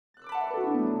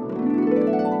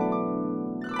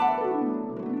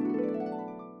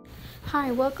Hi,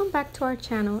 welcome back to our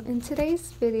channel. In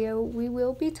today's video, we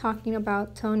will be talking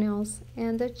about toenails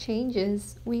and the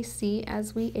changes we see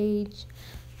as we age.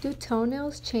 Do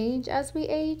toenails change as we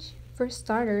age? For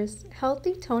starters,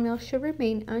 healthy toenails should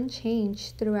remain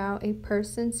unchanged throughout a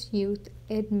person's youth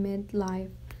and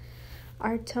midlife.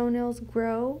 Our toenails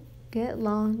grow, get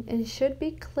long, and should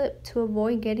be clipped to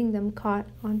avoid getting them caught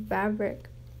on fabric.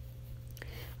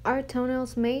 Our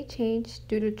toenails may change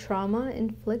due to trauma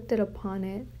inflicted upon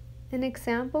it. An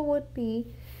example would be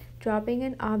dropping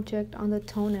an object on the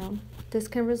toenail. This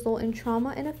can result in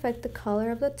trauma and affect the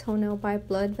color of the toenail by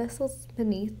blood vessels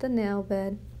beneath the nail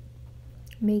bed,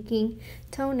 making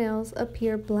toenails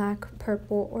appear black,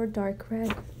 purple, or dark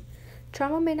red.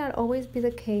 Trauma may not always be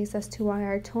the case as to why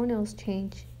our toenails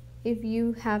change. If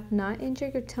you have not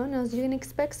injured your toenails, you can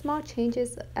expect small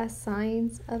changes as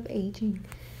signs of aging.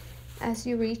 As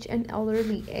you reach an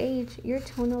elderly age, your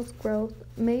toenails' growth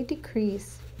may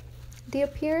decrease. The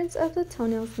appearance of the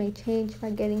toenails may change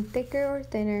by getting thicker or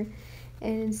thinner,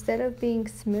 and instead of being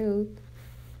smooth,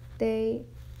 they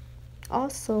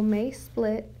also may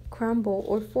split, crumble,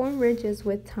 or form ridges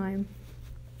with time.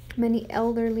 Many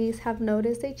elderlies have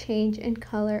noticed a change in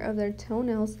color of their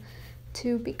toenails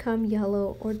to become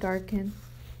yellow or darken.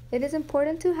 It is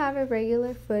important to have a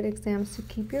regular foot exams to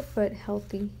keep your foot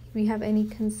healthy. If you have any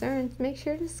concerns, make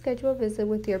sure to schedule a visit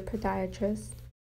with your podiatrist.